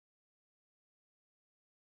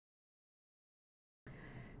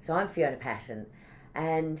So I'm Fiona Patten,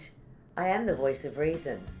 and I am the voice of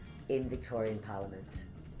reason in Victorian Parliament.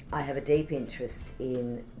 I have a deep interest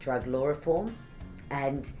in drug law reform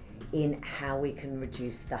and in how we can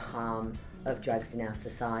reduce the harm of drugs in our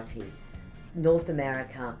society. North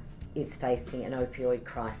America is facing an opioid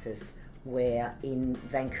crisis where in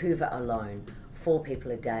Vancouver alone, 4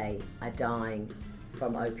 people a day are dying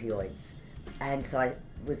from opioids. And so I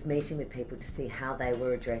was meeting with people to see how they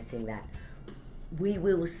were addressing that. We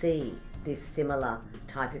will see this similar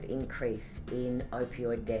type of increase in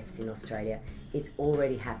opioid deaths in Australia. It's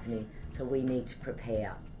already happening, so we need to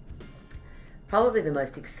prepare. Probably the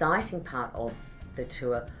most exciting part of the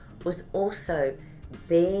tour was also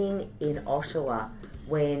being in Ottawa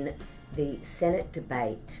when the Senate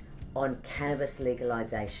debate on cannabis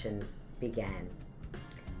legalisation began.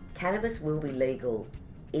 Cannabis will be legal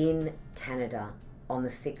in Canada on the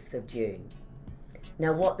 6th of June.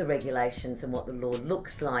 Now, what the regulations and what the law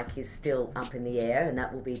looks like is still up in the air, and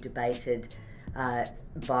that will be debated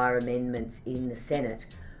via amendments in the Senate.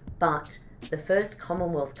 But the first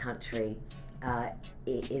Commonwealth country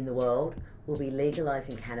in the world will be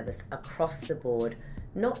legalising cannabis across the board,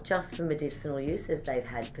 not just for medicinal use as they've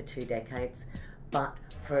had for 2 decades, but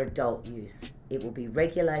for adult use. It will be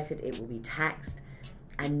regulated, it will be taxed,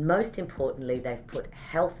 and most importantly, they've put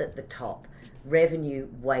health at the top, revenue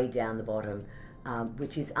way down the bottom,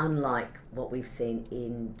 which is unlike what we've seen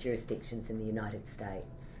in jurisdictions in the United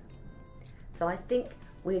States. So I think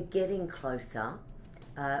we're getting closer,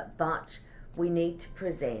 but we need to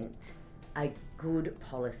present a good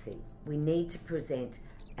policy. We need to present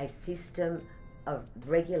a system of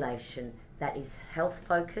regulation that is health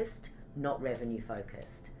focused, not revenue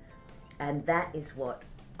focused. And that is what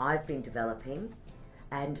I've been developing.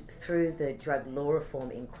 And through the drug law reform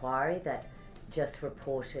inquiry that just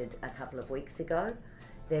reported a couple of weeks ago,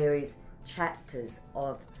 there is chapters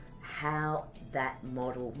of how that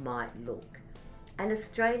model might look. And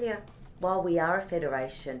Australia, while we are a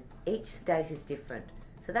federation, each state is different.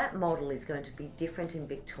 So that model is going to be different in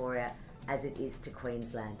Victoria as it is to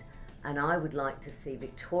Queensland. And I would like to see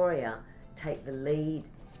Victoria take the lead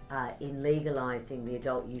in legalising the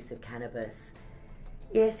adult use of cannabis.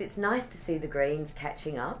 Yes, it's nice to see the Greens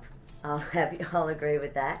catching up. I'll agree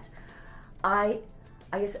with that. I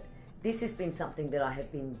guess this has been something that I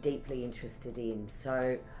have been deeply interested in,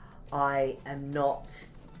 so I am not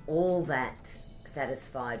all that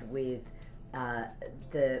satisfied with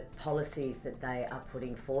the policies that they are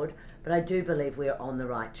putting forward, but I do believe we're on the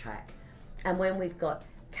right track. And when we've got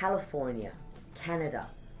California, Canada,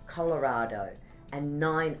 Colorado, and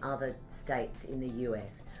 9 other states in the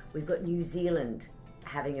US, we've got New Zealand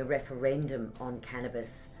having a referendum on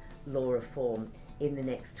cannabis law reform in the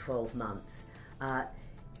next 12 months.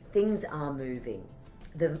 Things are moving.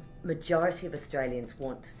 The majority of Australians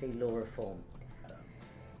want to see law reform.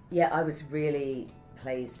 Yeah, I was really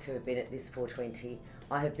pleased to have been at this 420.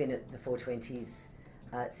 I have been at the 420s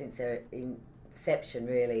since their inception,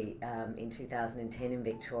 really, in 2010 in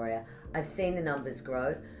Victoria. I've seen the numbers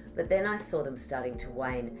grow, but then I saw them starting to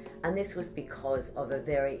wane, and this was because of a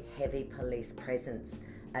very heavy police presence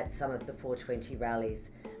at some of the 420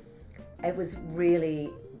 rallies. It was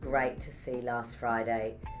really great to see last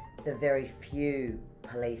Friday the very few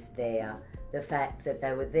police there, the fact that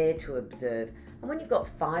they were there to observe. And when you've got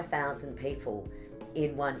 5,000 people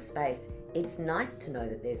in one space, it's nice to know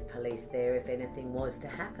that there's police there if anything was to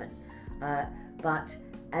happen. But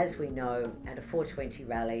as we know, at a 420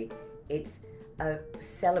 rally, it's a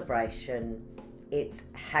celebration, it's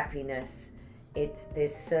happiness,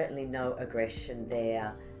 there's certainly no aggression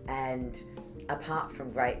there, and apart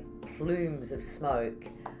from great plumes of smoke,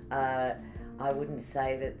 I wouldn't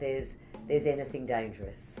say that there's anything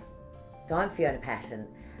dangerous. So I'm Fiona Patten,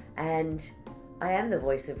 and I am the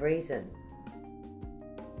voice of reason.